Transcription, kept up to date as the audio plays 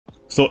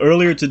So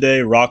earlier today,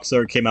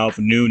 Rockstar came out with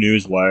a new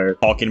newswire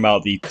talking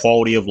about the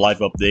quality of life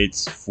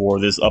updates for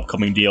this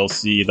upcoming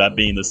DLC, that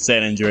being the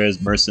San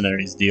Andreas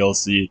Mercenaries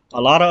DLC.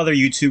 A lot of other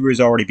YouTubers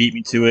already beat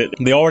me to it.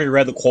 They already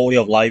read the quality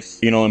of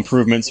life,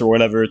 improvements or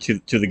whatever to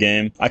the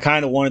game. I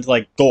kind of wanted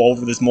to go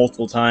over this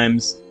multiple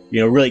times,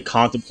 really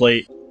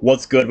contemplate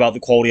what's good about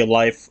the quality of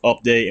life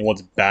update and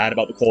what's bad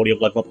about the quality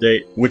of life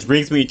update. Which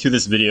brings me to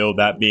this video,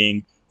 that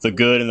being the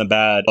good and the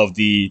bad of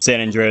the San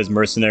Andreas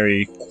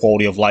Mercenary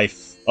quality of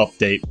life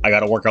update. I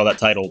gotta work out that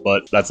title,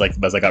 but that's the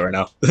best I got right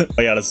now. But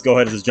yeah, let's go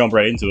ahead and just jump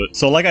right into it.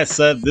 So like I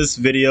said, this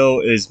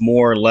video is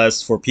more or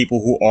less for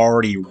people who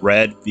already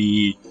read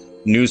the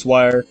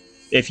newswire.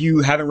 If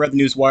you haven't read the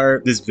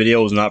newswire, this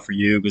video is not for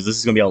you, because this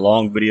is gonna be a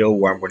long video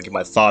where I'm gonna give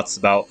my thoughts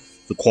about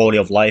the quality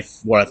of life,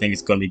 what I think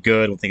is gonna be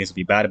good, what I think is gonna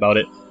be bad about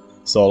it.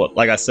 So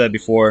like I said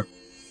before,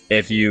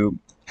 if you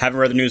haven't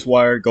read the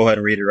newswire, go ahead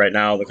and read it right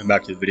now. Then come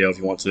back to the video if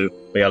you want to.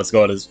 But yeah, let's go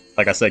ahead and,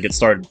 like I said, get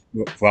started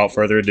without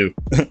further ado.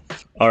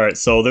 Alright,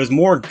 so there's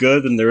more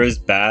good than there is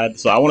bad.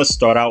 So I want to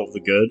start out with the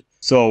good.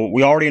 So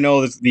we already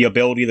know the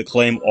ability to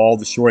claim all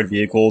destroyed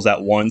vehicles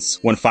at once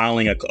when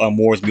filing a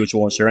Moore's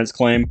Mutual insurance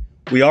claim.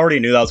 We already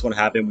knew that was going to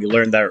happen. We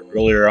learned that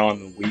earlier on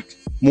in the week.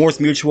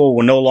 Moore's Mutual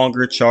will no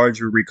longer charge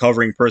for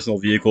recovering personal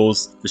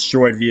vehicles,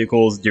 destroyed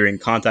vehicles during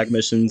contact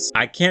missions.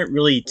 I can't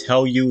really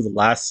tell you the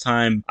last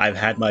time I've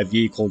had my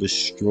vehicle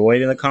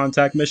destroyed in a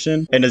contact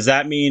mission. And does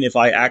that mean if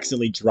I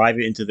accidentally drive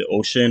it into the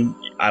ocean,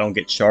 I don't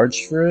get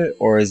charged for it?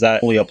 Or does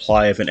that only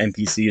apply if an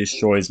NPC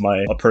destroys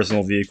my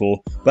personal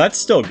vehicle? But that's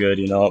still good,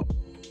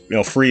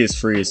 free is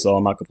free, so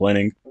I'm not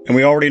complaining. And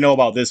we already know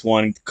about this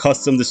one,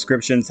 custom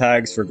description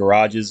tags for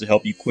garages to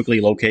help you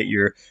quickly locate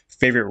your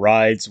favorite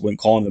rides when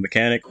calling the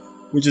mechanic,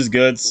 which is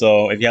good.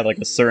 So if you have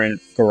a certain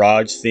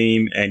garage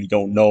theme and you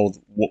don't know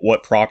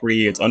what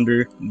property it's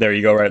under, there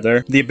you go right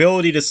there. The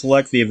ability to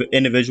select the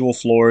individual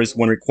floors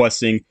when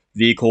requesting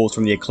vehicles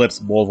from the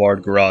Eclipse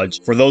Blvd Garage.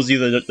 For those of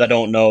you that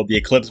don't know, the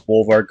Eclipse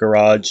Blvd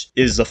Garage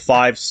is a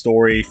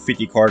 5-story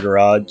 50-car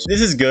garage.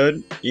 This is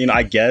good,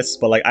 I guess,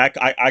 but I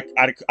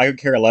could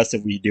care less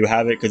if we do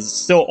have it, because it's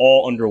still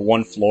all under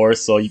one floor,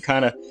 so you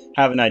kind of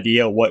have an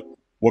idea what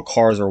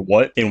cars are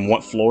what in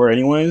what floor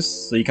anyways,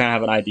 so you kind of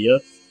have an idea.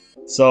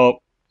 So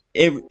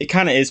it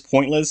kind of is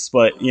pointless,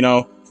 but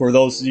for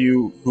those of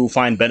you who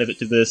find benefit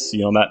to this,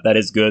 that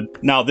is good.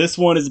 Now this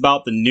one is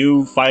about the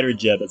new fighter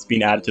jet that's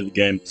being added to the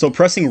game. So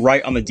pressing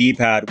right on the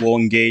D-pad will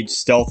engage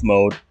stealth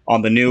mode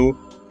on the new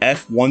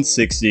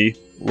F-160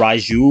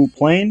 Raiju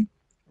Plane.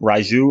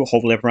 Raiju,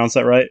 hopefully I pronounced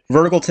that right.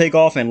 Vertical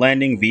takeoff and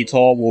landing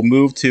VTOL will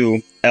move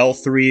to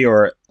L3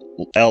 or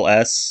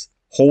LS.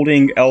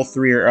 Holding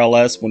L3 or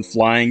LS when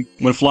flying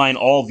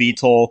all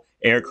VTOL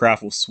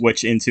aircraft will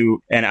switch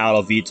into and out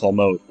of VTOL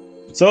mode.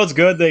 So it's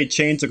good they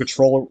changed the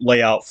controller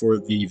layout for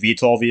the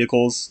VTOL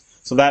vehicles.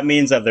 So that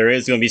means that there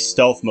is going to be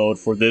stealth mode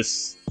for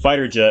this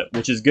fighter jet,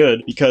 which is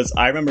good, because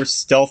I remember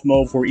stealth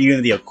mode for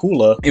even the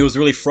Akula. It was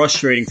really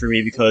frustrating for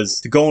me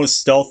because to go into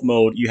stealth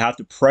mode, you have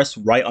to press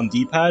right on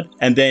D-pad,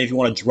 and then if you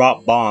want to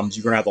drop bombs,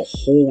 you're going to have to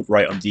hold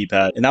right on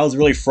D-pad. And that was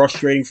really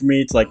frustrating for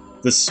me. It's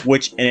the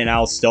switch in and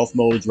out of stealth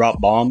mode to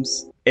drop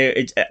bombs.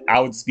 I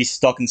would just be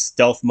stuck in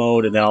stealth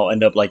mode, and then I'll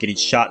end up getting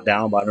shot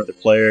down by another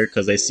player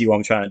because they see what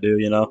I'm trying to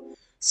do,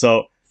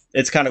 So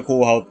it's kind of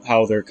cool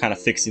how they're kind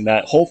of fixing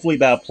that. Hopefully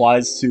that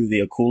applies to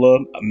the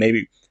Akula.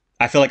 Maybe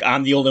I feel like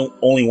I'm the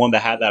only one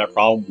that had that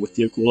problem with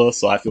the Akula,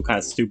 so I feel kind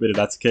of stupid if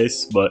that's the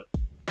case. But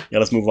yeah,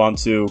 let's move on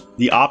to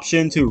the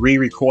option to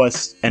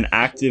re-request an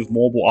active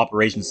mobile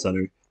operations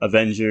center,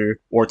 Avenger,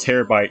 or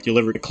Terrorbyte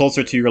delivered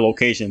closer to your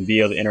location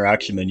via the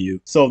interaction menu.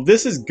 So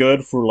this is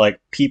good for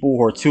people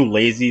who are too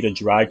lazy to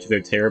drive to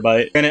their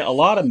Terrorbyte. And a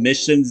lot of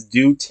missions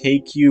do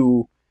take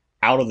you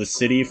out of the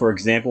city. For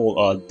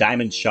example,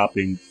 diamond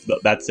shopping,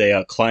 that's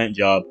a client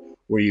job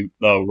where you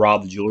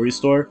rob the jewelry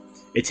store.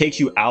 It takes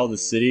you out of the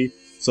city,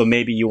 so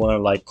maybe you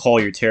want to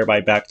call your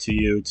Terrorbyte back to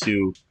you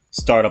to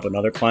start up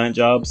another client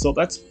job. So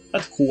that's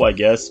cool, I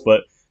guess.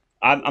 But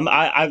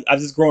I've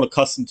just grown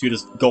accustomed to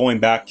just going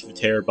back to the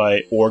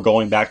Terrorbyte or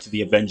going back to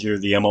the Avenger,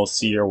 the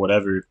MOC, or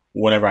whatever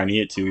whenever I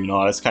need it to.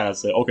 I just kind of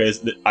say, okay,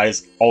 I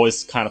just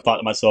always kind of thought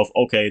to myself,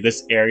 okay,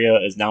 this area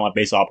is now my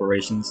base of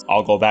operations.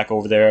 I'll go back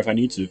over there if I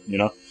need to,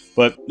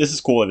 But this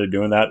is cool that they're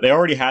doing that. They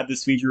already had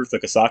this feature with the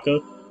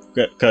Kasaka,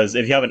 because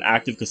if you have an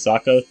active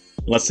Kasaka,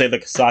 let's say the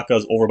Kasaka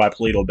is over by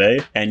Paleto Bay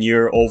and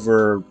you're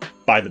over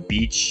by the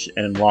beach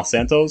in Los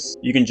Santos,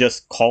 you can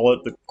just call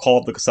up the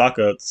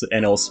Kasaka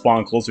and it'll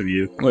spawn closer to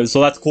you.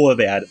 So that's cool that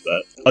they added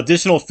that.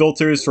 Additional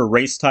filters for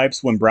race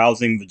types when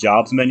browsing the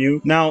jobs menu.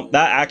 Now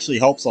that actually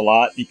helps a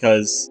lot,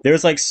 because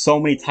there's so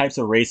many types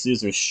of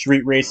races. There's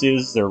street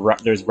races,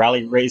 there's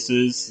rally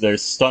races,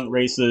 there's stunt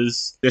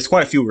races. There's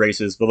quite a few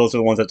races, but those are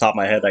the ones at the top of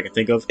my head I can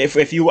think of.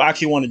 If you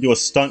actually want to do a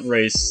stunt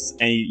race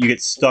and you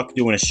get stuck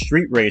doing a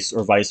street race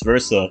or vice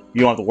versa, you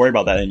don't have to worry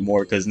about that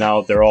anymore, because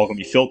now they're all going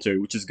to be filtered,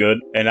 which is good,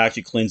 and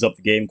actually cleans up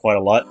the game quite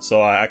a lot.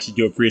 So I actually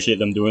do appreciate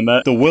them doing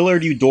that. The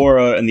Willard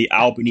Eudora and the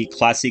Albany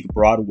Classic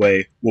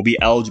Broadway will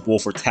be eligible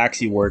for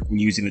taxi work when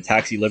using the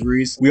taxi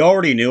liveries. We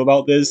already knew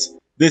about this.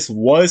 This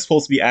was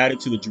supposed to be added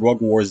to the Drug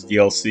Wars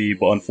DLC,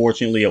 but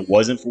unfortunately it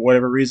wasn't for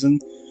whatever reason.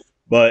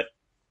 But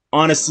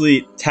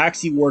honestly,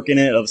 taxi work in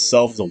it of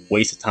itself is a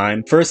waste of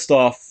time. First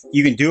off,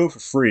 you can do it for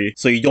free,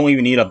 so you don't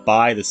even need to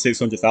buy the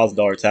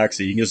 $600,000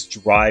 taxi. You can just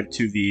drive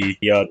to the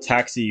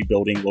taxi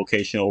building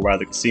location over at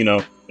the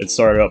casino and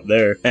start it up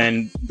there,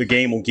 and the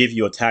game will give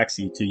you a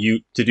taxi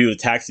to do the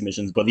taxi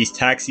missions. But these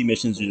taxi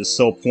missions are just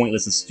so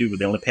pointless and stupid.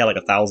 They only pay like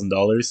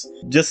 $1,000.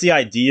 Just the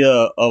idea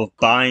of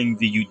buying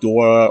the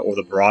Eudora or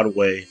the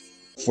Broadway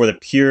for the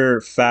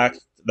pure fact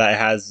that it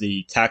has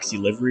the taxi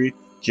livery,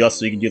 just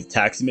so you can do the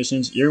taxi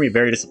missions, you're gonna be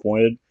very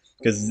disappointed,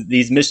 because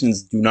these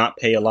missions do not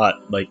pay a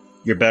lot. Like,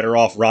 you're better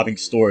off robbing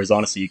stores,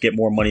 honestly. You get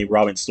more money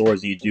robbing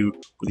stores than you do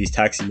with these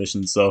taxi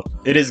missions, so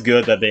it is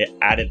good that they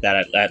added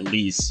that at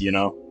least, you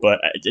know? But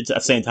at the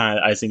same time,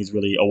 I think it's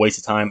really a waste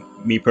of time.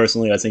 Me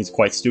personally, I think it's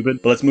quite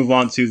stupid. But let's move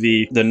on to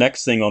the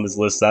next thing on this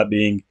list, that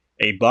being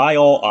a buy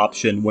all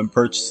option when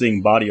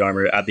purchasing body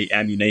armor at the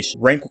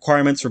ammunition. Rank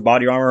requirements for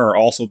body armor are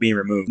also being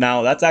removed.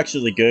 Now, that's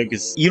actually good,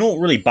 because you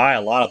don't really buy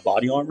a lot of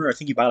body armor. I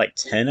think you buy like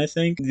 10, I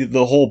think.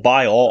 The whole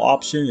buy all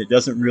option, it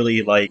doesn't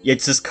really, like,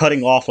 it's just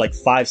cutting off like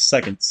 5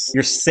 seconds.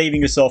 You're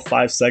saving yourself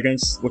 5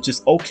 seconds, which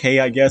is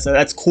okay, I guess.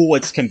 That's cool,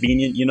 it's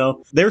convenient, you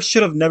know? There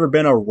should have never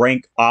been a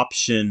rank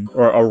option,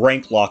 or a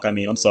rank lock, I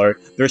mean, I'm sorry.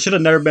 There should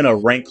have never been a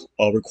rank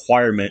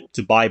requirement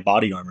to buy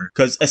body armor,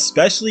 because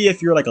especially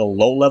if you're like a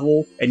low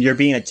level and you're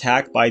being attacked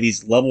by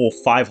these level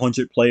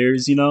 500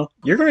 players, you know,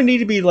 you're gonna need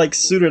to be like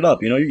suited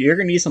up, you know, you're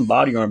gonna need some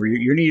body armor,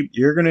 you're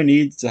gonna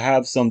need to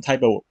have some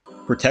type of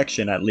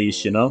protection at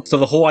least, you know? So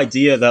the whole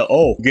idea that,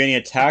 oh, you're getting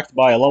attacked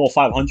by a level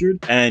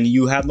 500 and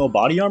you have no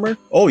body armor,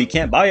 oh, you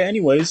can't buy it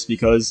anyways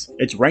because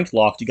it's rank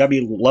locked, you gotta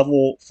be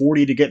level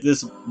 40 to get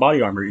this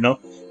body armor, you know?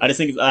 I just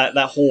think that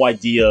whole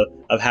idea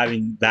of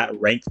having that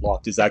rank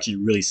locked is actually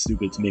really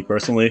stupid to me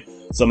personally,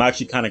 so I'm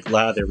actually kind of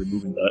glad they're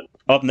removing that.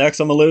 Up next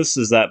on the list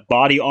is that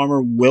body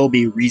armor will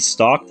be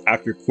restocked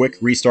after quick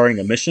restarting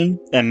a mission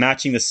and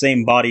matching the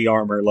same body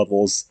armor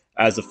levels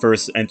as the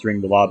first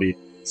entering the lobby.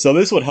 So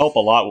this would help a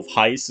lot with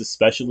heists,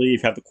 especially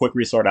if you have to quick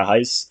restart a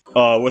heist.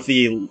 With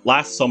the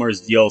last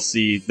summer's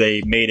DLC,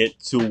 they made it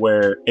to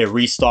where it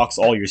restocks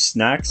all your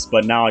snacks,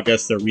 but now I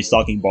guess they're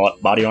restocking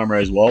body armor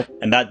as well.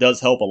 And that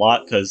does help a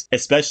lot, because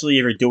especially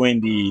if you're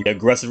doing the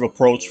aggressive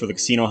approach for the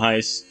casino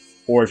heist,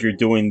 or if you're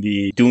doing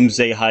the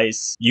Doomsday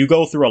heist, you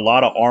go through a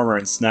lot of armor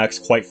and snacks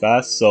quite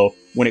fast, so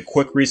when it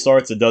quick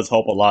restarts, it does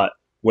help a lot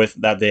with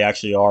that they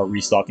actually are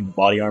restocking the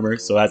body armor,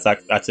 so that's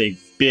a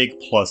big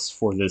plus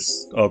for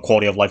this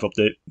quality of life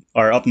update.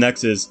 Alright, up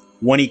next is,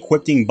 when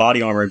equipping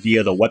body armor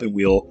via the weapon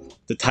wheel,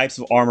 the types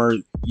of armor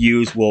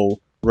used will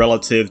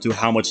relative to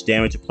how much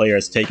damage a player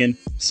has taken.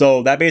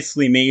 So that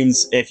basically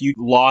means if you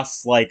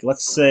lost, like,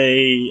 let's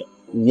say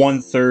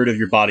 1/3 of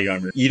your body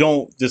armor, you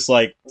don't just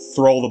like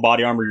throw the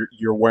body armor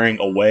you're wearing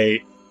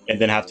away and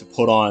then have to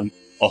put on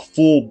a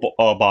full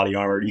body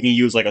armor. You can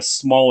use like a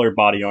smaller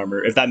body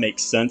armor, if that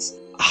makes sense.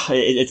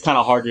 It's kind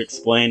of hard to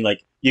explain.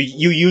 Like,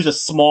 you use a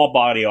small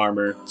body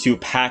armor to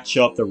patch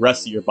up the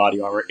rest of your body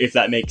armor, if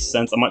that makes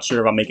sense. I'm not sure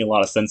if I'm making a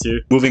lot of sense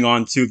here. Moving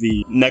on to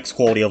the next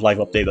quality of life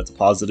update that's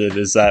positive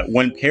is that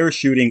when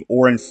parachuting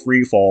or in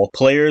freefall,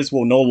 players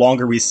will no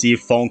longer receive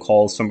phone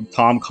calls from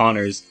Tom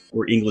Connors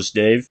or English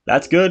Dave.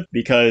 That's good,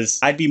 because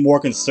I'd be more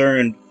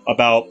concerned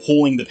about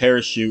pulling the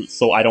parachute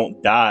so I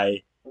don't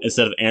die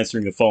instead of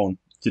answering the phone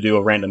to do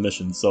a random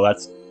mission, so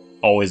that's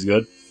always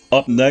good.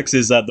 Up next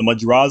is that the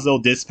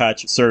Madrazo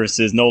dispatch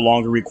services no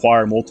longer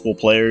require multiple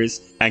players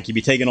and can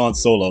be taken on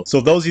solo. So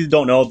those of you who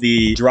don't know,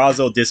 the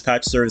Madrazo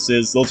dispatch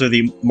services, those are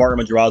the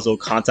Martin Madrazo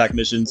contact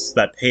missions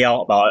that pay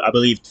out about, I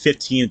believe,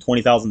 $15,000 to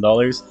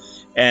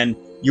 $20,000, and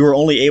you were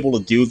only able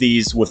to do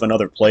these with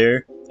another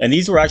player. And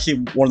these were actually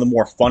one of the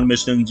more fun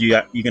missions.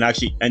 You can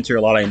actually enter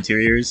a lot of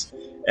interiors.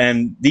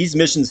 And these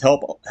missions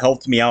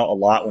helped me out a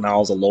lot when I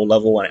was a low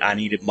level and I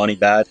needed money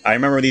bad. I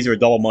remember these were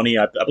double money.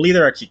 I believe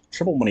they're actually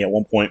triple money at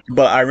one point.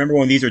 But I remember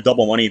when these were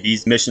double money,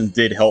 these missions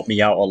did help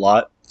me out a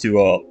lot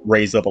to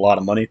raise up a lot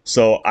of money.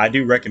 So I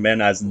do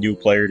recommend as a new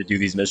player to do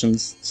these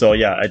missions. So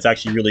yeah, it's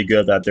actually really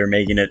good that they're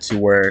making it to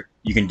where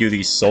you can do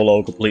these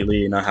solo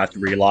completely and not have to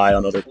rely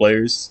on other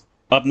players.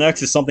 Up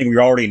next is something we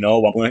already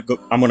know.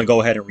 I'm gonna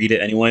go ahead and read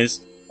it anyways.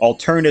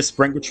 Alternative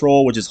sprint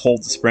control, which is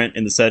hold to sprint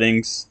in the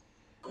settings.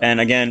 And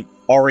again,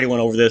 already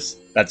went over this.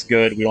 That's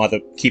good. We don't have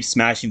to keep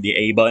smashing the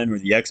A button or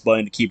the X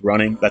button to keep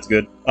running. That's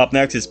good. Up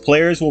next is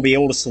players will be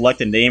able to select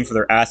a name for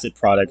their asset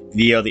product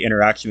via the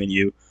interaction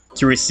menu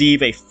to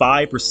receive a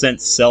 5%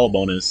 sell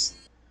bonus.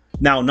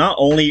 Now, not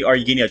only are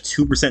you getting a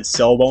 2%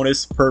 sell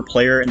bonus per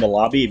player in the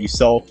lobby if you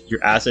sell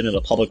your asset in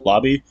a public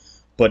lobby,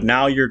 but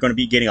now you're going to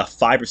be getting a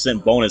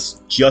 5%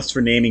 bonus just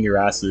for naming your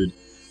asset.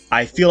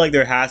 I feel like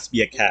there has to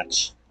be a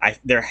catch.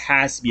 There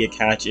has to be a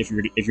catch if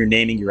you're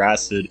naming your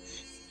asset.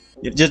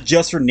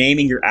 Just for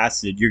naming your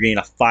asset, you're getting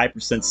a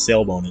 5%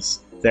 sale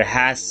bonus. There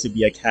has to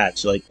be a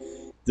catch. Like,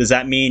 does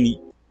that mean,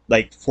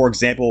 like, for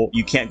example,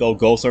 you can't go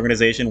Ghost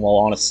Organization while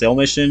on a sale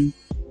mission?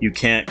 You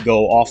can't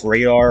go off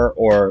radar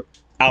or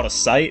out of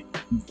sight?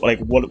 Like,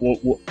 what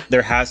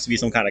there has to be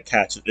some kind of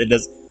catch.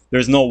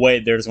 there's no way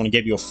they're just going to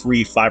give you a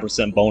free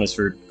 5% bonus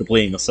for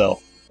completing the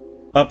cell.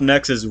 Up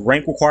next is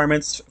rank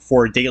requirements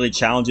for daily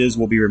challenges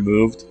will be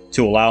removed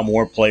to allow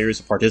more players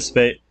to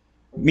participate.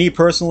 Me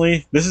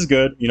personally, this is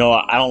good. You know,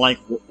 I don't like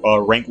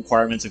rank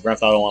requirements in Grand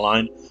Theft Auto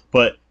Online,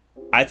 but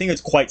I think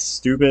it's quite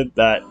stupid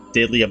that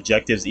daily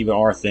objectives even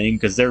are a thing,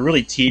 because they're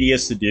really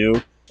tedious to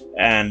do,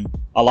 and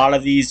a lot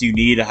of these you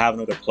need to have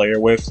another player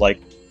with.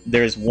 Like,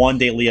 there's one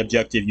daily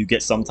objective you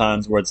get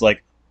sometimes where it's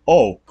like,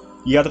 oh,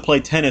 you have to play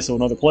tennis with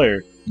another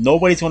player.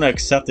 Nobody's going to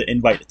accept the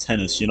invite to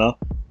tennis, you know?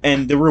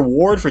 And the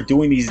reward for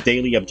doing these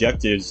daily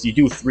objectives, you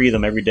do 3 of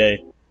them every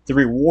day. The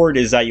reward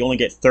is that you only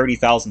get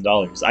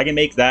 $30,000. I can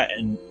make that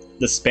in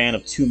the span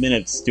of 2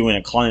 minutes doing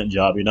a client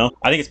job, you know?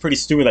 I think it's pretty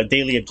stupid that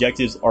daily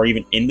objectives are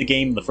even in the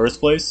game in the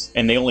first place,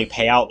 and they only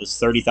pay out this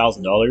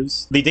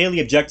 $30,000. The daily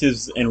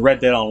objectives in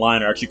Red Dead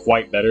Online are actually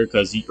quite better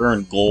because you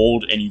earn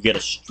gold and you get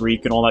a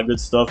streak and all that good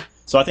stuff.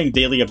 So I think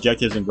daily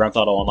objectives in Grand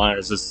Theft Auto Online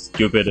is just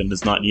stupid and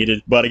is not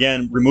needed. But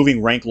again,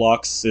 removing rank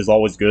locks is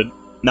always good.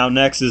 Now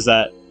next is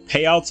that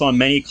payouts on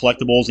many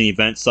collectibles and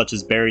events such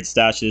as buried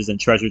stashes and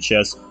treasure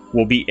chests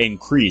will be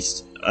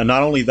increased.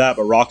 Not only that,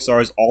 but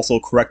Rockstar is also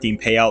correcting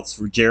payouts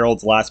for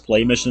Gerald's Last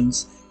Play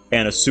missions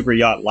and a Super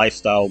Yacht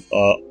Lifestyle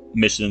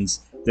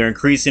missions. They're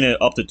increasing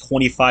it up to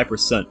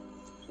 25%.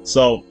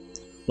 So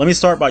let me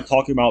start by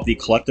talking about the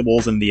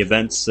collectibles and the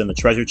events and the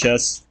treasure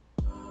chests.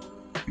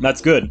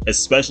 That's good,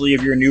 especially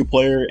if you're a new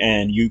player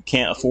and you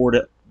can't afford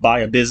to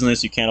buy a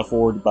business, you can't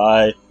afford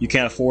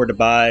to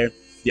buy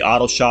the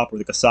auto shop or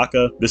the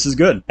Kasaka. This is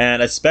good,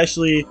 and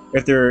especially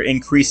if they're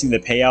increasing the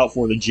payout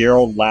for the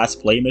Gerald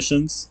Last Play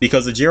missions,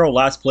 because the Gerald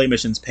Last Play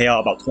missions pay out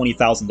about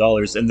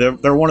 $20,000, and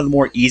they're one of the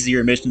more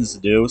easier missions to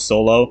do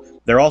solo.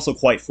 They're also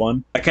quite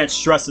fun. I can't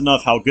stress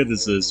enough how good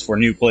this is for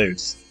new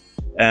players,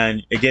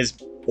 and it gives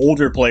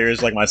older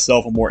players like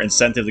myself a more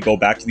incentive to go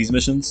back to these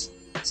missions.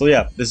 So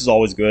yeah, this is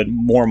always good.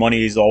 More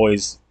money is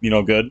always, you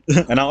know, good.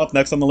 And now up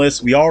next on the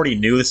list, we already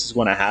knew this is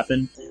going to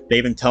happen.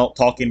 They've been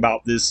talking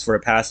about this for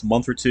the past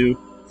month or two,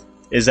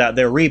 is that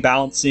they're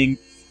rebalancing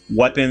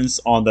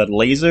weapons on the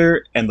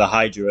laser and the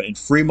Hydra in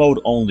free mode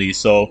only.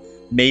 So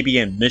maybe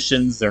in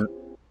missions,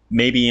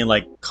 maybe in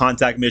like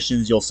contact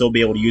missions, you'll still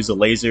be able to use the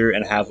laser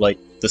and have like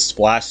the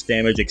splash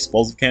damage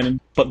explosive cannon.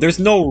 But there's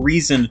no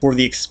reason for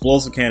the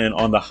explosive cannon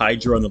on the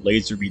Hydra and the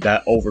laser to be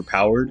that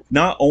overpowered.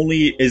 Not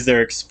only is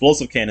there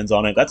explosive cannons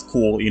on it, that's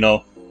cool, you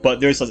know,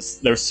 but there's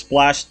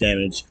splash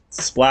damage.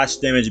 Splash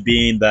damage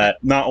being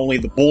that not only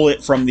the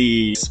bullet from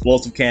the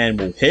explosive cannon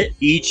will hit,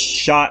 each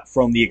shot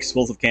from the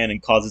explosive cannon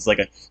causes like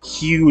a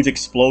huge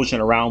explosion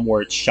around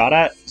where it's shot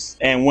at.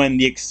 And when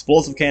the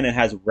explosive cannon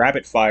has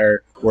rapid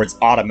fire, where it's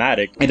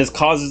automatic, it just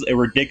causes a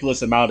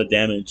ridiculous amount of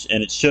damage,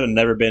 and it should have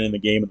never been in the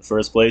game in the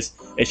first place.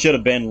 It should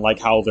have been like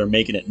how they're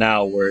making it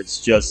now, where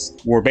it's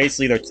just, where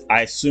basically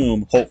I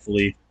assume,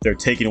 hopefully, they're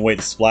taking away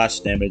the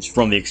splash damage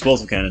from the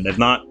explosive cannon. If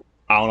not,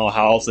 I don't know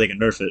how else they can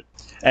nerf it.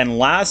 And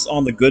last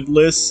on the good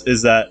list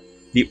is that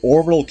the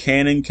orbital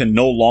cannon can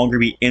no longer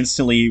be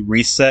instantly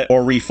reset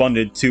or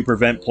refunded to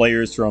prevent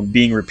players from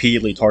being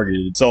repeatedly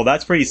targeted. So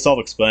that's pretty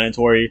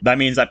self-explanatory. That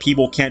means that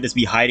people can't just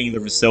be hiding in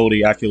the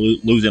facility after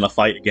losing a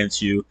fight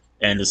against you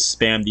and just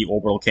spam the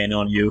orbital cannon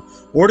on you,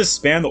 or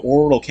just spam the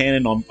orbital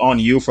cannon on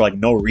you for like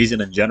no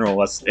reason in general.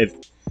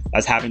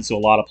 That's happened to a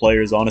lot of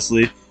players,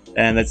 honestly,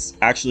 and that's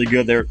actually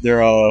good.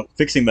 They're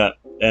fixing that,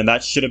 and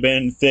that should have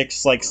been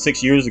fixed like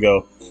 6 years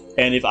ago.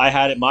 And if I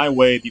had it my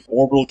way, the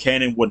orbital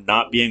cannon would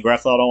not be in Grand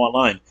Theft Auto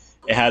Online.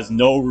 It has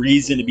no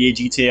reason to be a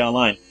GTA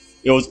Online.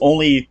 It was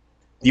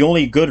the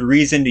only good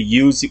reason to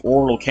use the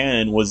orbital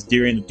cannon was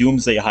during the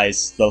Doomsday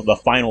heist, the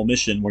final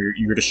mission where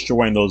you're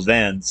destroying those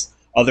vans.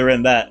 Other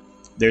than that,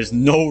 there's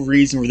no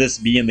reason for this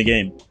to be in the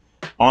game.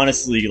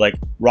 Honestly, like,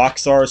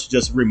 Rockstar should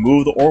just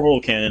remove the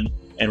orbital cannon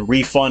and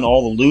refund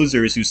all the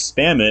losers who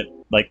spam it,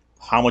 like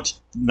how much,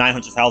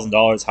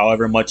 $900,000,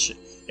 however much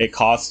it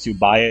costs to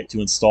buy it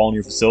to install in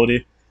your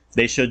facility.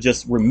 They should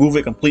just remove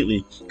it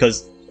completely,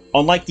 because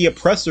unlike the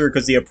Oppressor,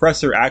 because the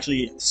Oppressor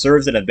actually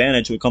serves an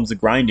advantage when it comes to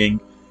grinding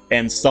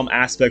and some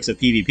aspects of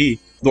PvP,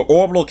 the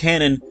orbital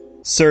cannon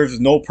serves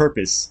no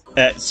purpose.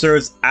 It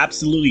serves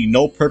absolutely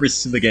no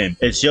purpose to the game.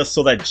 It's just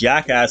so that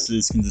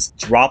jackasses can just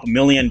drop $1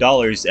 million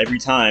every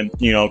time,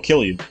 you know,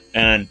 kill you.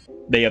 And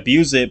they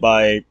abuse it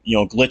by, you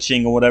know,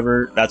 glitching or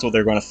whatever. That's what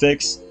they're going to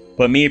fix.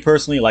 But me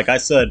personally, like I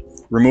said,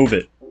 remove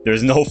it.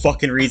 There's no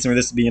fucking reason for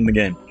this to be in the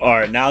game.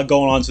 Alright, now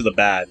going on to the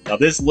bad. Now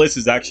this list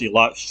is actually a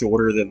lot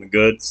shorter than the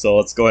good, so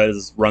let's go ahead and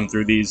just run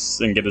through these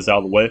and get this out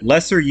of the way.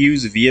 Lesser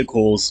used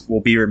vehicles will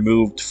be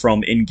removed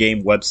from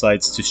in-game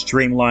websites to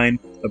streamline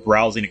the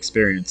browsing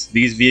experience.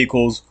 These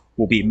vehicles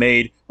will be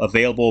made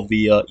available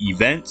via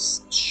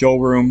events,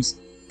 showrooms,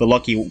 the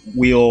Lucky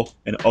Wheel,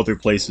 and other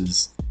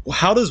places.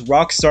 How does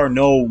Rockstar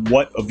know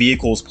what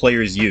vehicles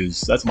players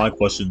use? That's my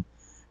question,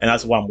 and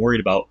that's what I'm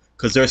worried about.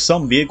 because there's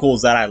some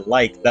vehicles that I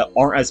like that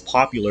aren't as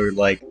popular,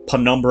 like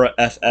Penumbra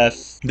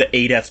FF, the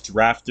 8F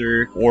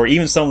Drafter, or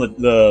even some of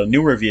the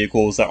newer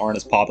vehicles that aren't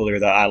as popular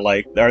that I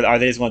like. Are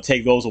they just going to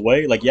take those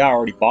away? Like, yeah, I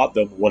already bought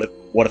them. What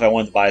if I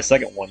wanted to buy a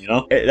second one, you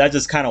know? That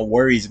just kind of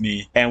worries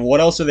me. And what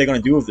else are they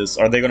going to do with this?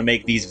 Are they going to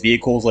make these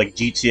vehicles like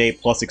GTA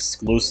Plus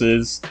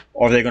exclusives?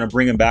 Are they going to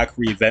bring them back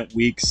for event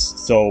weeks?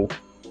 So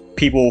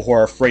people who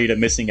are afraid of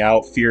missing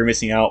out, fear of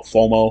missing out,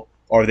 FOMO,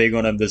 are they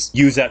going to just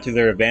use that to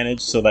their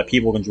advantage so that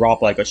people can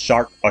drop like a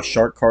shark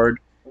card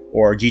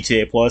or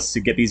GTA Plus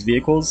to get these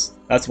vehicles?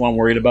 That's what I'm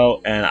worried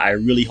about, and I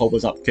really hope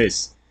it's not the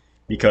case,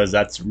 because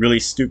that's really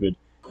stupid.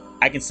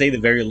 I can say the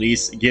very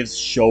least, it gives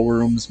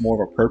showrooms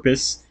more of a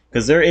purpose,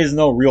 because there is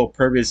no real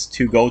purpose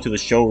to go to the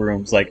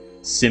showrooms like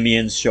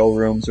Simeon's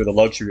showrooms or the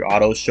Luxury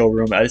Auto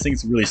showroom. I just think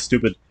it's really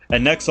stupid.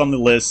 And next on the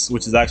list,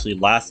 which is actually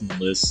last on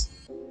the list,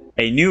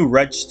 a new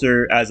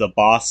register as a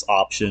boss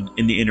option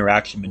in the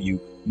interaction menu,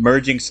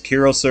 merging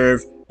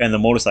SecuroServe and the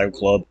Motorcycle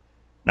Club.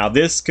 Now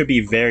this could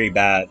be very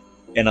bad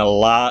in a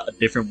lot of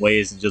different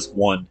ways than just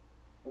one.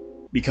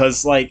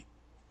 Because, like,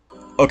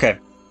 okay,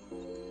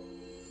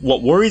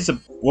 what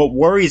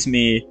worries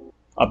me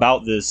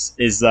about this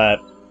is that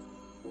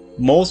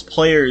most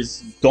players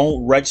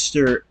don't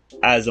register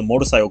as a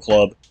Motorcycle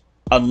Club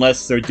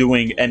unless they're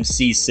doing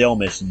MC sale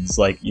missions,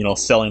 like, you know,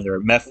 selling their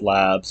meth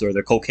labs or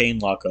their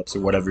cocaine lockups or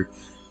whatever.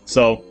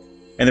 So,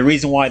 and the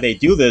reason why they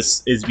do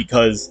this is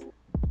because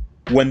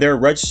when they're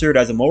registered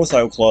as a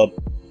Motorcycle Club,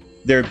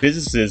 their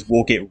businesses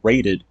will get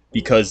raided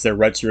because they're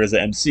registered as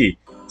an MC.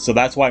 So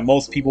that's why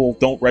most people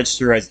don't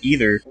register as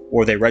either,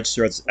 or they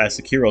register as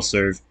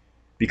SecuroServe,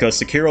 because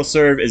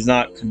SecuroServe is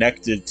not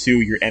connected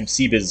to your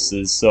MC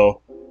businesses, so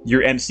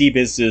your MC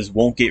businesses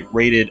won't get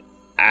raided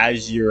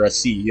as you're a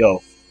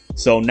CEO.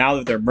 So now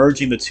that they're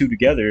merging the two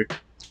together,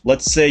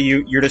 let's say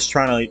you're just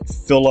trying to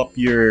fill up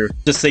your,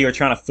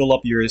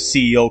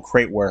 CEO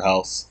crate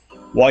warehouse.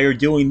 While you're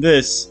doing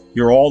this,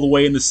 you're all the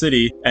way in the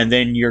city, and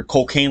then your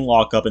cocaine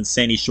lockup in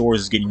Sandy Shores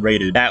is getting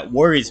raided. That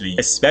worries me,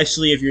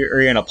 especially if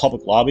you're in a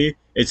public lobby.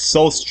 It's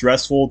so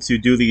stressful to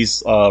do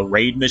these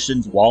raid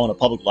missions while in a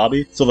public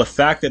lobby. So the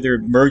fact that they're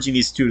merging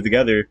these two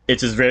together,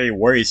 it's just very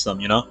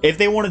worrisome, you know? If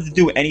they wanted to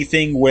do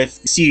anything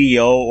with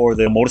CEO or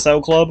the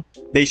Motorcycle Club,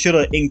 they should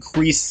have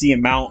increased the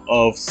amount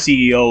of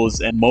CEOs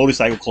and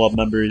Motorcycle Club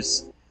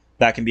members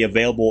that can be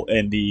available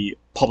in the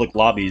public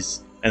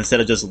lobbies,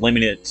 instead of just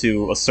limiting it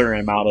to a certain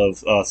amount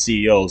of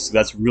CEOs.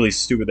 That's really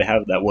stupid to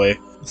have it that way.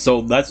 So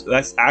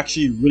that's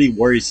actually really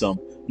worrisome.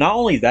 Not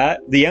only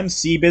that, the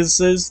MC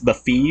businesses, the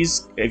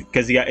fees,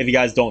 because if you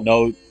guys don't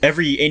know,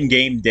 every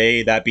in-game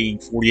day, that being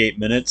 48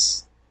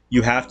 minutes,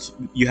 you have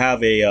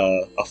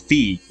a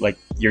fee, like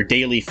your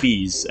daily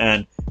fees,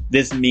 and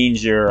this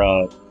means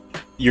your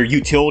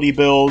utility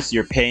bills,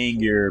 you're paying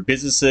your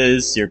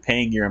businesses, you're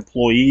paying your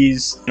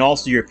employees, and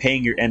also you're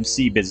paying your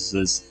MC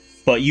businesses.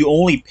 But you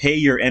only pay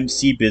your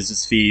MC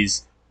business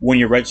fees when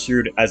you're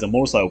registered as a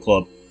Motorcycle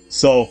Club.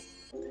 So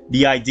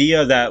the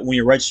idea that when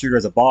you're registered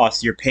as a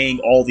boss, you're paying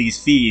all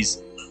these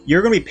fees,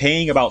 you're going to be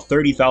paying about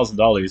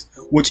 $30,000,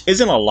 which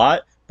isn't a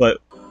lot, but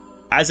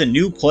as a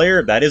new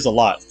player, that is a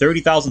lot.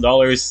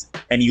 $30,000,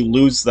 and you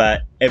lose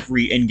that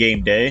every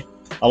in-game day.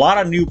 A lot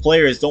of new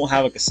players don't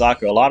have a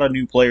Kasaka. A lot of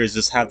new players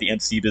just have the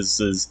MC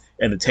businesses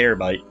and the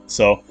Terrorbyte.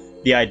 So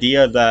the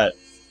idea that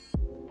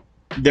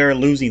they're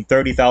losing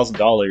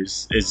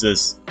 $30,000 is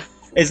just,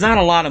 it's not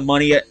a lot of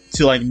money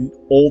to like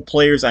old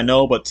players, I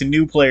know, but to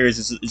new players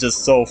it's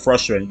just so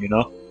frustrating, you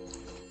know?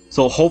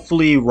 So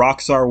hopefully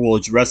Rockstar will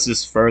address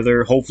this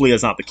further. Hopefully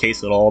that's not the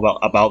case at all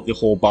about the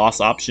whole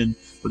boss option,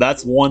 but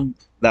that's one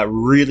that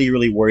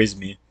really worries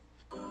me.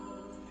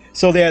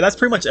 So yeah, that's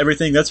pretty much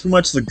everything. That's pretty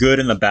much the good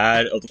and the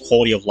bad of the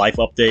quality of life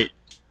update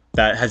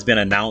that has been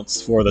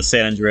announced for the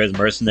San Andreas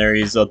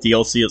Mercenaries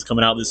DLC that's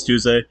coming out this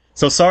Tuesday.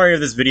 So sorry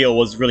if this video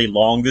was really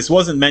long. This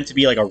wasn't meant to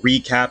be like a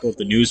recap of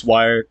the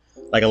newswire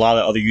like a lot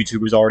of other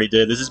YouTubers already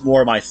did. This is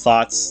more of my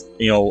thoughts,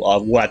 you know,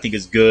 of what I think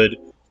is good,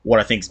 what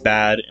I think is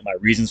bad, and my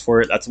reasons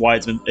for it. That's why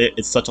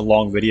it's such a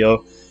long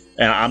video.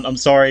 And I'm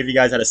sorry if you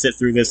guys had to sit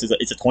through this.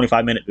 It's a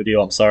 25-minute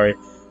video. I'm sorry,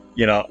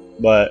 you know.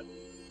 But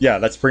yeah,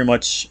 that's pretty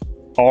much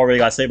all I really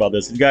gotta say about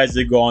this. If you guys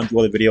did go on,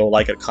 enjoy the video,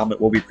 like it,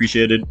 comment will be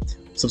appreciated.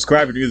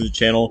 Subscribe if you're new to the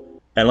channel,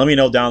 and let me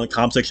know down in the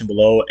comment section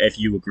below if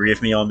you agree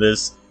with me on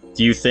this.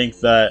 Do you think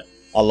that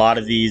a lot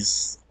of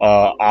these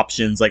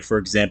options, like for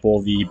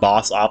example the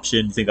boss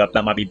option, you think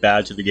that might be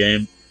bad to the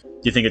game?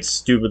 Do you think it's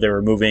stupid they're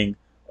removing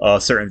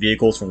certain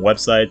vehicles from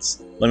websites?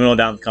 Let me know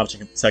down in the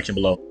comment section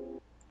below.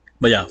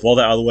 But yeah, with all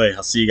that out of the way,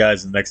 I'll see you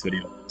guys in the next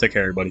video. Take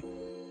care, everybody.